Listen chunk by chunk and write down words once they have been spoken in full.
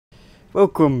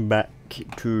Welcome back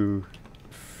to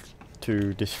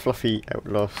this fluffy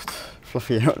Outlast.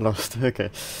 Okay,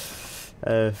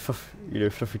 fluffy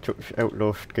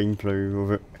Outlast gameplay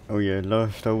of it. Oh yeah,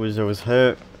 last I was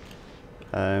hurt.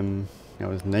 I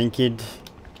was naked.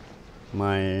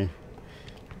 My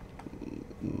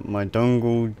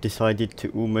dongle decided to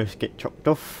almost get chopped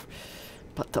off,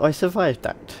 but I survived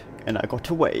that, and I got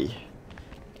away.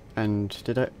 And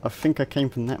I think I came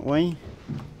from that way?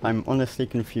 I'm honestly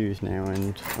confused now,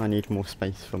 and I need more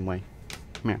space for my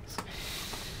mouse.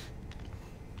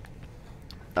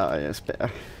 Ah, yes, better.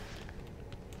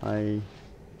 I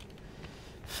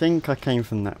think I came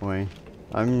from that way.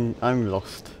 I'm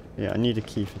lost. Yeah, I need a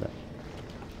key for that.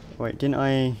 Wait, didn't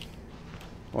I?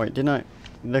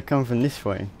 Did I come from this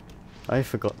way? I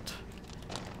forgot.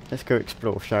 Let's go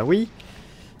explore, shall we?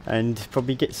 And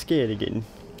probably get scared again.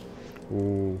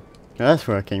 Ooh, that's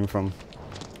where I came from.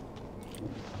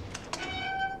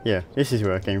 Yeah, this is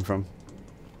where I came from.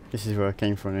 This is where I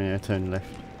came from, and I turned left.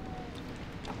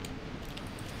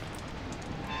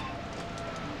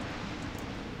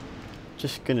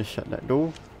 Just gonna shut that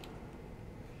door.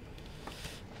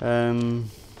 So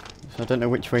I don't know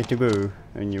which way to go,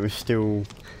 and you were still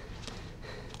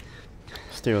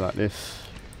like this.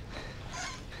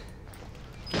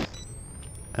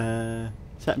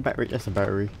 Is that a battery? That's a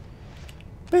battery.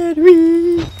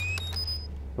 Battery!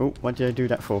 Oh, what did I do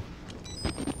that for?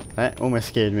 That almost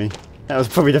scared me. That was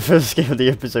probably the first scare of the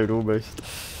episode, almost.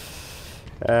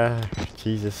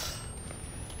 Jesus.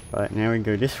 Right, now we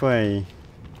go this way.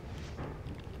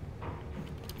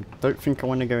 Don't think I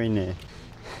want to go in there.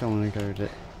 Don't want to go there.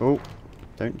 Oh,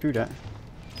 don't do that.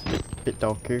 It's a bit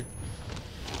darker.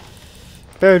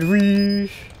 Battery!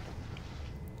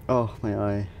 Oh, my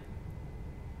eye.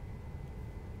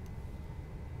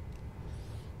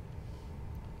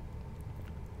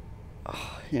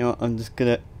 You know what, I'm just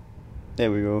gonna... There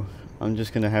we go. I'm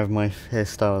just gonna have my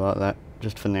hairstyle like that,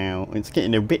 just for now. It's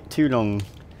getting a bit too long.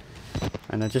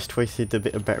 And I just wasted a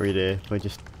bit of battery there by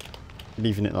just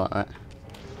leaving it like that.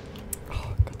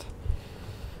 Oh, God.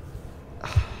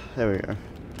 There we go.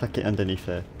 Tuck it underneath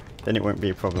there. Then it won't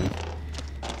be a problem.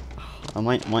 I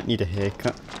might need a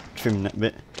haircut. Trim that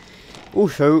bit.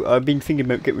 Also, I've been thinking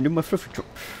about getting rid of my fluffy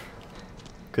drops.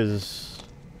 Because...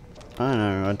 I don't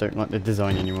know, I don't like the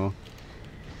design anymore.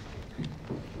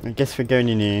 I guess we're going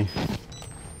in here.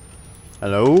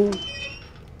 Hello?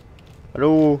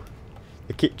 Hello?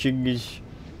 The kitchen is...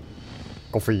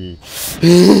 Coffee.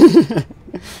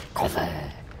 Coffee.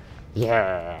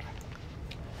 Yeah.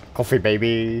 Coffee,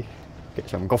 baby. Get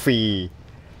some coffee.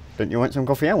 Don't you want some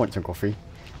coffee? I want some coffee.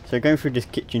 So going through this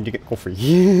kitchen to get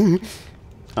coffee.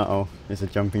 Uh-oh, there's a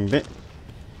jumping bit.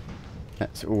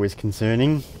 That's always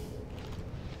concerning.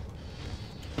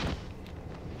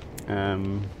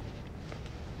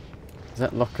 Is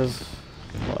that lockers?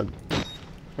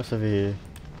 What's over here?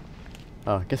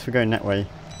 Oh, I guess we're going that way.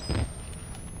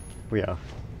 We are.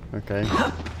 Okay.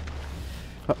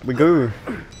 Up we go.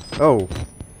 Oh.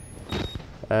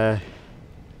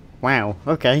 Wow.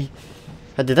 Okay.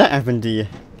 How did that happen to you?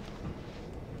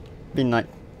 Been like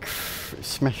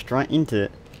smashed right into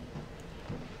it.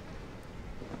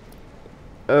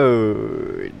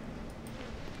 Oh.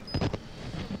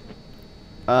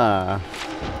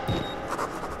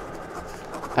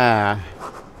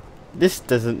 This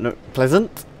doesn't look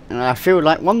pleasant, and I feel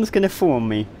like one's gonna fall on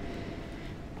me.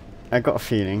 I got a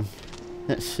feeling.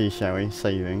 Let's see, shall we?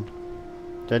 Saving.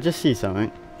 Did I just see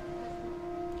something?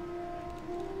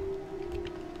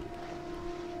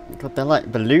 God, they're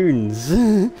like balloons.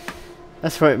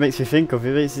 That's what it makes me think of.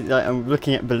 It makes it like I'm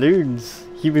looking at balloons.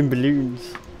 Human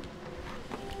balloons.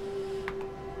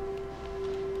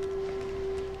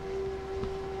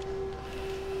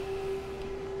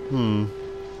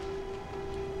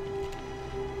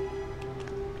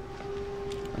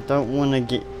 I don't want to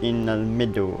get in the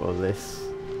middle of this.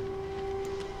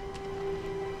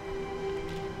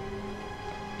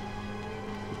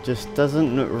 It just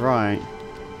doesn't look right.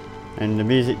 And the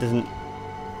music doesn't...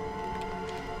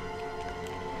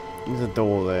 There's a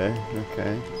door there,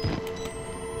 okay.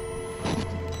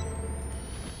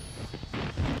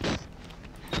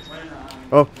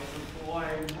 Oh!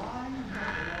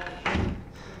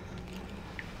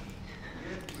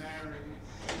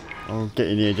 I'll get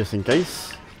in here just in case.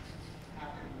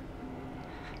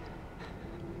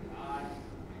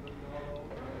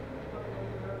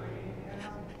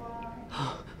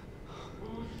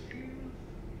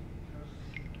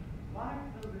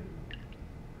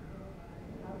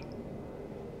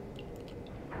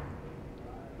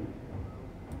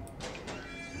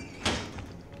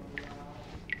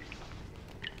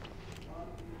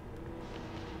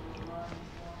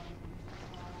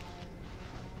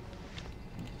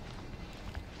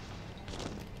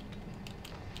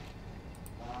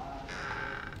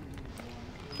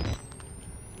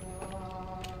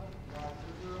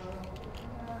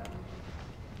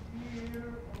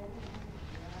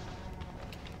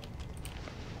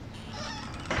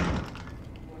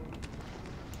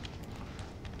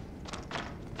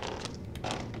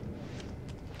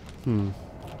 Got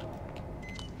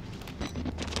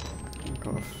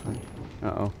a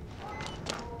uh-oh.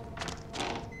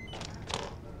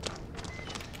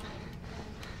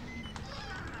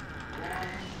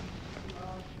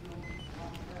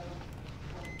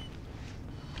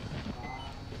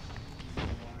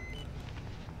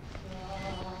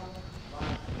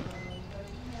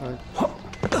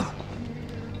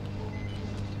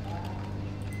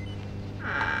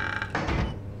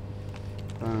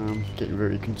 Getting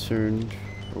very concerned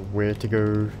of where to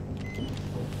go.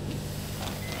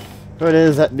 Oh,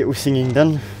 there's that little singing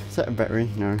done. Is that a battery?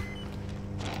 No.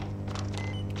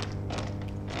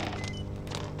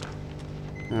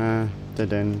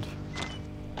 Dead end.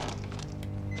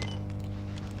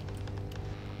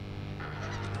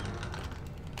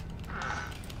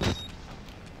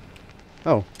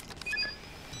 Oh.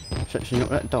 It's actually not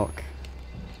that dark.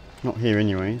 Not here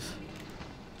anyways.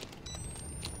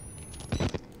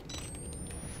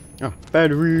 Oh,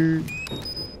 battery!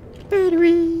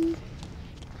 Battery!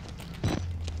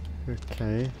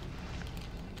 Okay.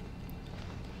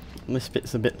 This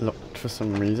bit's a bit locked for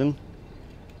some reason.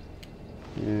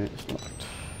 Yeah, it's locked.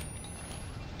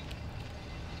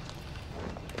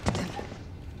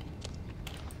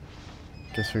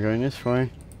 Guess we're going this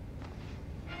way.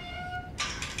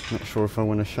 Not sure if I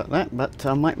want to shut that, but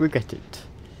I might regret it.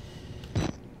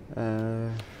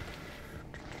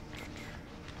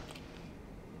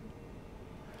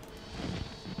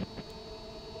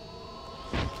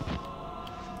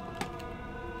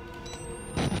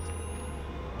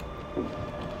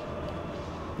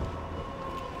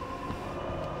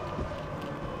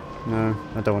 No,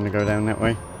 I don't want to go down that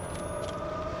way.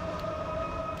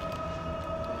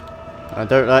 I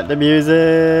don't like the music!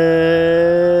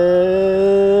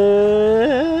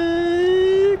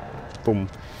 Boom.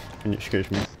 And it scares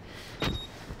me.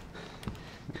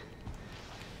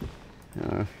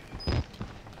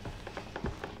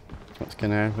 What's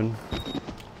gonna happen?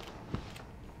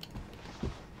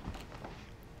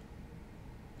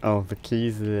 Oh, the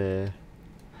key's there.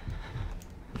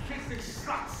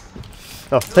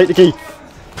 Oh, take the key!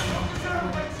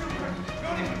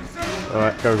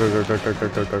 Alright, go, go, go, go, go, go,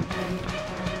 go, go.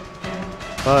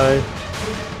 Bye!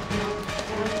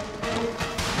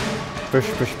 Push,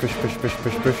 push, push, push, push,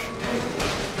 push, push.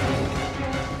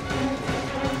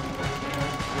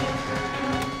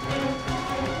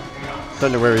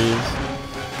 Don't know where he is.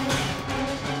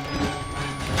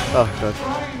 Oh god.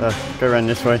 Go around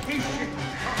this way.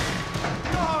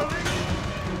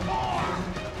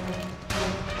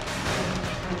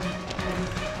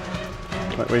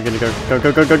 Right, where are you gonna go? Go,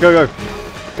 go, go, go, go, go!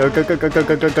 Go, go, go, go, go,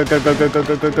 go, go, go, go, go, go, go,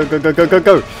 go, go, go, go, go, go,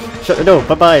 go! Shut the door,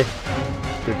 bye bye!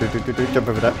 Go, go, go, go, go, jump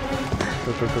over that.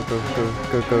 Go, go, go, go, go,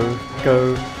 go, go,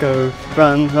 go, go,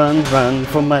 run, run, run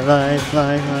for my life,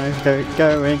 life, life, go,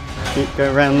 going, keep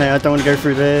going around there, I don't want to go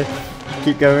through there,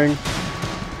 keep going,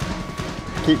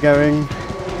 keep going,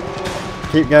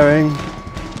 keep going,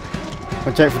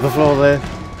 watch out for the floor there,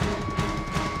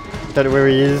 don't know where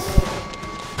he is,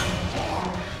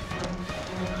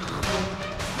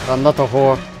 I'm not a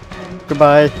whore,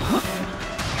 goodbye.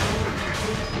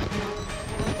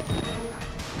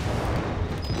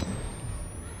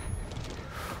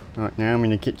 Right, now I'm in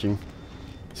the kitchen.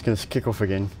 It's gonna kick off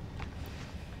again.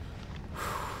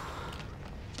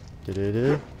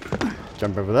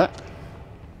 Jump over that.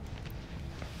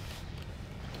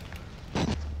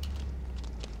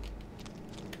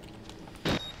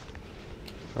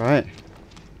 Right.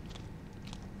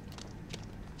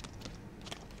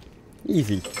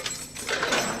 Easy.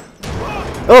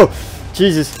 Oh!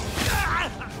 Jesus!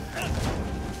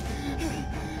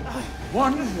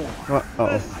 One more. What?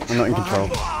 Uh-oh. I'm not in control.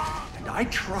 And I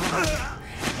tried.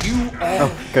 You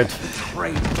all good.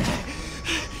 betrayed.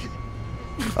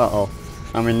 Uh-oh.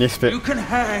 I'm in this bit. You can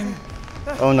hang.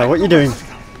 Oh no, what are you doing?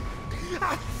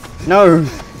 No!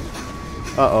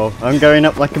 Uh-oh. I'm going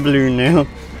up like a balloon now.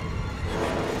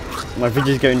 My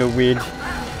video's going all weird.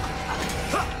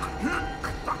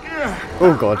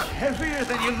 Oh god. Heavier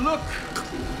than you look.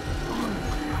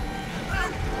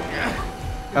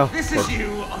 Oh, This is you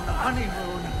on the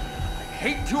honeymoon. I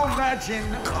hate to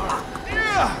imagine our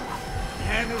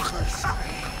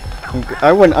anniversary.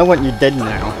 I want you dead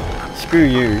now. Screw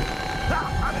you.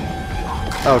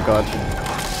 Oh god.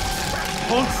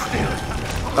 Hold still.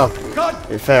 Oh, God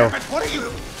it fell. damn it, what are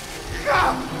you?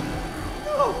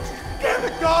 No! Damn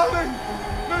it, darling!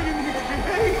 No, you need to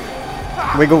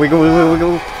behave! Wiggle, wiggle, wiggle,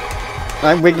 wiggle.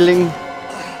 I'm wiggling.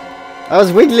 I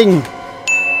was wiggling.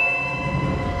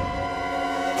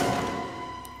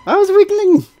 I was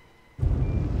wiggling.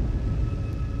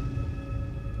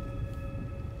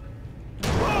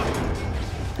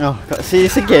 Oh, gotta see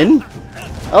this again?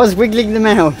 I was wiggling the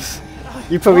mouse.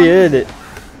 You probably heard it.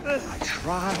 I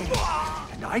tried,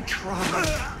 and I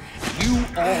tried. You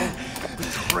all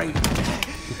betrayed me.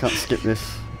 You can't skip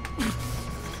this.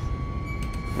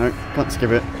 No, can't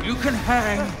skip it. You can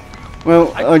hang.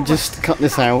 Well, I'll just cut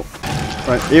this out.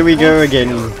 Right, here we go again.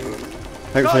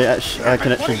 Hopefully I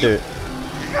can actually do it.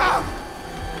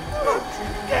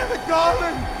 Damn it,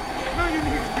 darling! No, you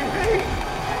need to behave!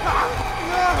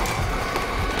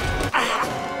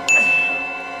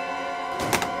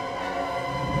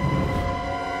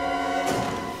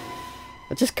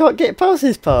 I just can't get past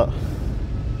this part.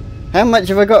 How much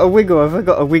have I got to wiggle? Have I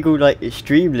got to wiggle like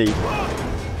extremely?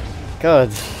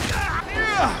 God.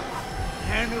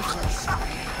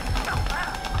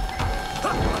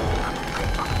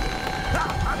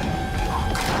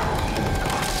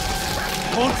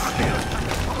 Hold still!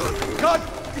 God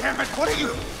damn it, what are you?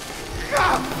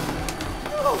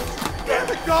 Oh, damn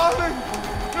it, darling!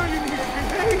 No, you need to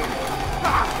behave!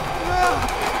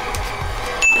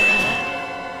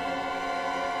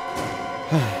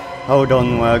 Hold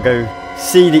on while I go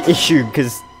see the issue,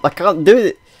 because I can't do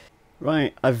it.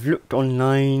 Right, I've looked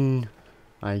online.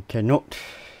 I cannot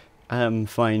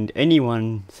find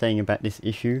anyone saying about this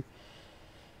issue.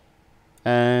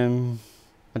 I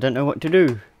don't know what to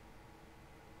do.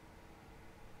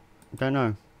 Don't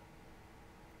know.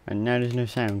 And now there's no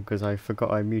sound because I forgot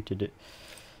I muted it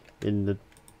in the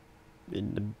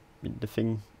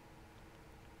thing.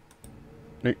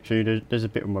 Actually, there's a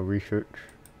bit of my research.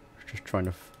 Just trying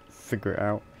to figure it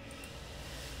out.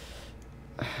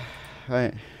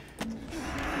 Right.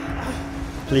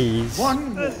 Please.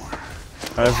 One more.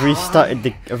 I've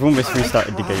almost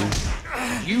restarted the game.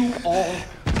 You all.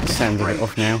 Sounds a bit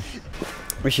off now.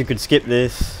 Wish you could skip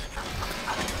this.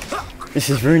 This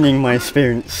is ruining my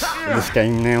experience of this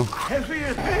game now.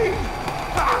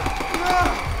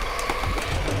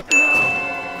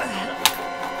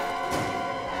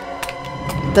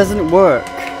 It doesn't work.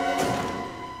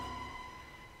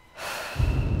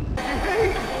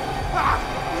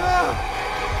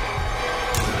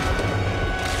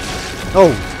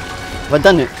 Oh, have I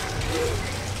done it?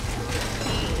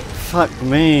 Fuck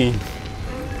me.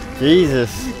 Jesus.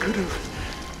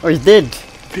 Oh, he's dead.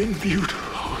 Been beautiful.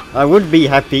 I would be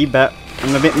happy, but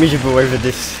I'm a bit miserable over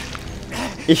this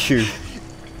issue.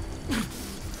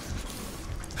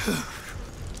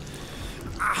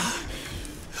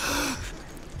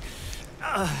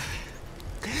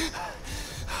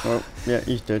 Oh, yeah,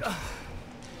 he's dead.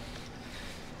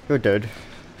 You're dead.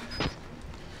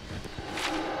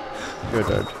 You're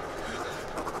dead.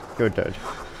 You're dead.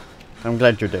 I'm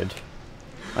glad you're dead.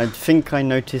 I think I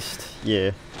noticed,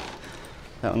 yeah,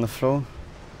 that on the floor.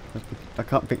 I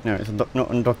can't pick now, it's not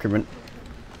on document.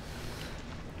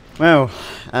 Well,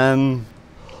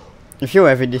 if you're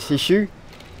having this issue,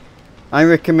 I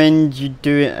recommend you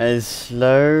do it as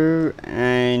slow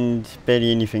and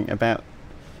barely anything.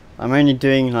 I'm only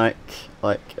doing like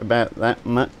about that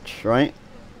much, right?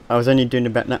 I was only doing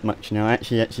about that much now. I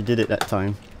actually did it that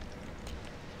time.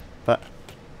 But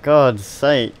God's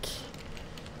sake,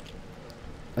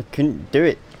 I couldn't do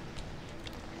it.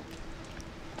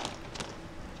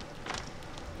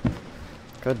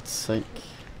 God's sake.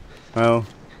 Well,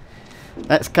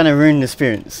 that's kind of ruined the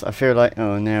experience. I feel like,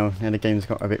 oh, now the game's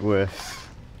got a bit worse.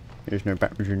 There's no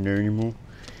batteries in there anymore.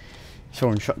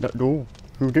 Someone shut that door.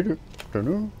 Who did it? Don't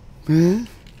know.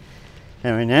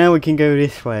 Anyway, now we can go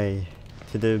this way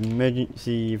to the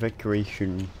emergency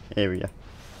evacuation area.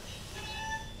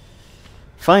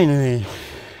 Finally,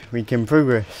 we can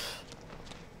progress.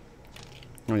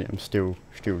 Oh yeah, I'm still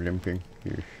limping.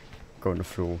 Yes. Go on the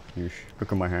floor. Yes.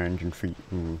 Look at my hands and feet.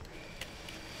 Ooh.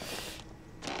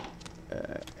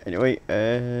 Anyway,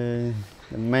 the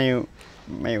mail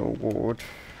ward.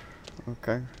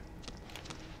 Okay.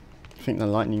 I think the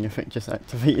lightning effect just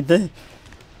activated there.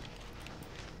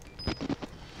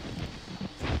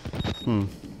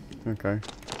 Okay.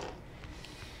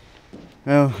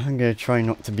 Well, I'm gonna try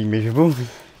not to be miserable.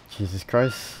 Jesus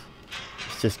Christ.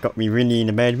 It's just got me really in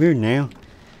a bad mood now.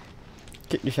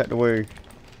 Get this out the way.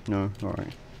 No,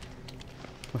 alright.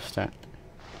 What's that?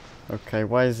 Okay,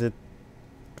 why is it...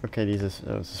 Okay, these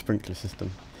are a sprinkler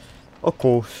system. Of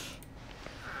course.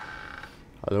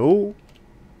 Hello?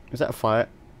 Is that a fire?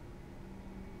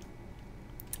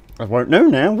 I won't know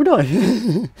now, would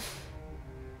I?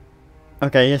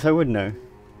 Okay, yes I would know.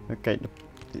 Okay,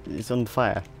 it's on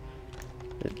fire.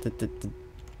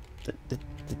 The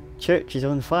church is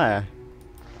on fire.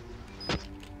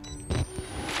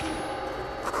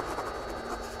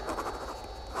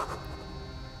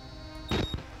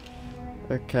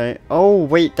 Okay. Oh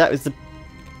wait, that was the...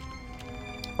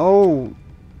 Oh,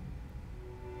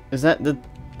 Is that the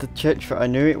church that I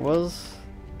knew it was?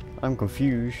 I'm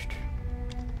confused.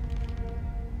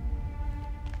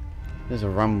 There's a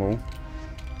rumble.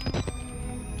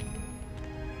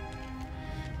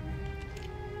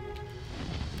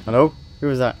 Hello? Who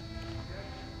was that?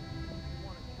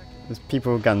 There's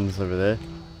people with guns over there.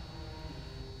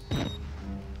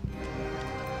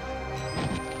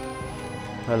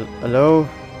 Hello?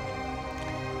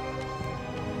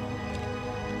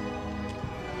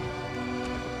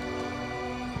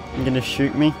 You gonna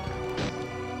shoot me?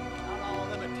 Not all of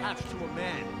them attached to a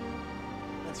man.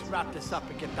 Let's wrap this up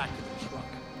and get back to the truck.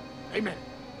 Amen.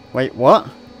 Wait, what?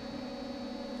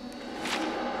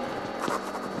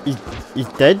 He's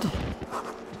dead?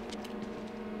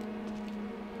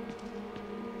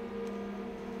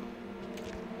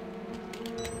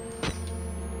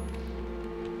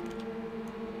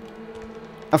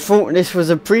 I thought this was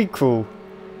a prequel.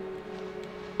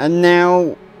 And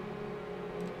now...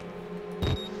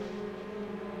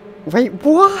 Wait,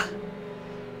 what?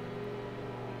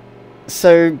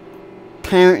 So,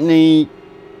 apparently,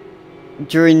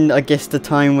 during, I guess, the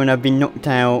time when I've been knocked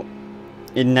out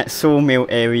in that sawmill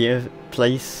area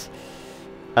place,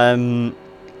 the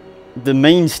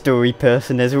main story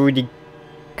person has already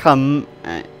come.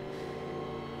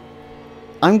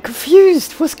 I'm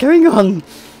confused. What's going on?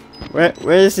 Where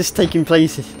is this taking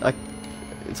place?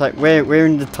 It's like where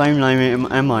in the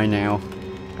timeline am I now?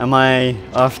 Am I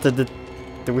after the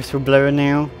whistleblower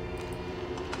now?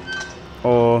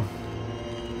 Or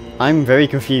I'm very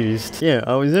confused. Yeah,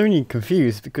 I was only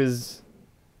confused because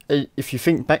if you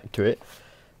think back to it,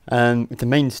 the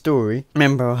main story.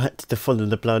 Remember, I had to follow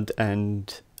the blood,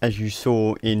 and as you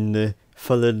saw in the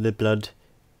Follow the Blood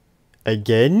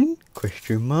Again ?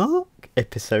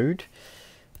 Episode,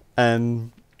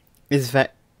 is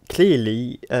that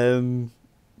clearly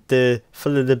the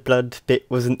Follow the Blood bit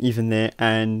wasn't even there,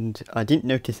 and I didn't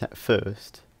notice at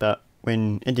first, but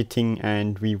when editing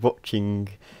and rewatching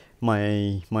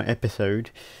my episode,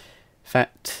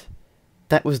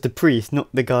 that was the priest, not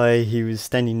the guy who was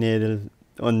standing there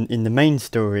in the main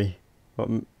story.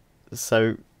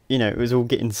 So, you know, it was all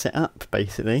getting set up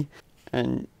basically,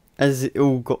 and as it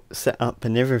all got set up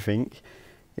and everything,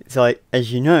 it's like,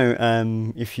 as you know,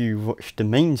 if you watch the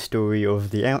main story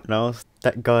of the Outlast,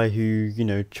 that guy who, you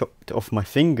know, chopped off my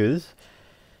fingers,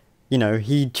 you know,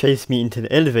 he chased me into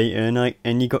the elevator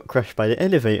and he got crushed by the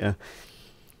elevator.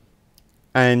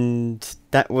 And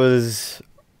that was,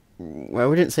 well, I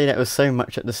wouldn't say that was so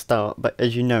much at the start, but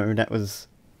as you know, that was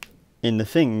in the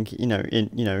thing,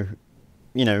 kind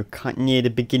of near the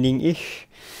beginning-ish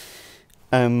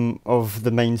of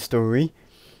the main story.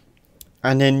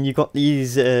 And then you got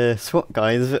these SWAT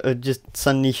guys that just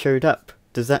suddenly showed up.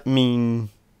 Does that mean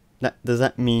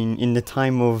in the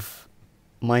time of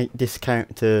this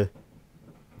character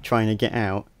trying to get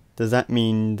out, does that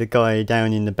mean the guy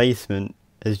down in the basement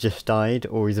has just died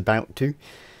or is about to?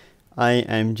 I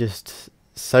am just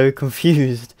so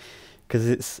confused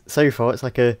because so far it's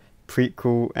like a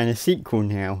prequel and a sequel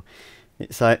now.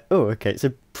 It's like, oh, okay, it's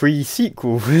a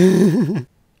pre-sequel.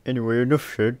 Anyway,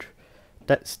 enough said.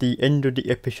 That's the end of the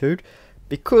episode,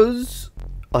 because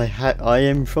I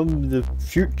am from the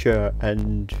future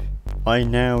and I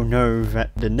now know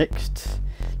that the next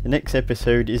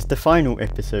episode is the final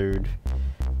episode.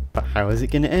 But how is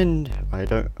it going to end? I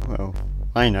don't. Well,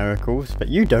 I know, of course, but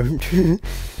you don't.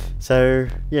 So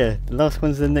yeah, the last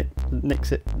one's the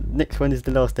next one is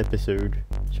the last episode.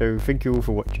 So thank you all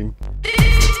for watching.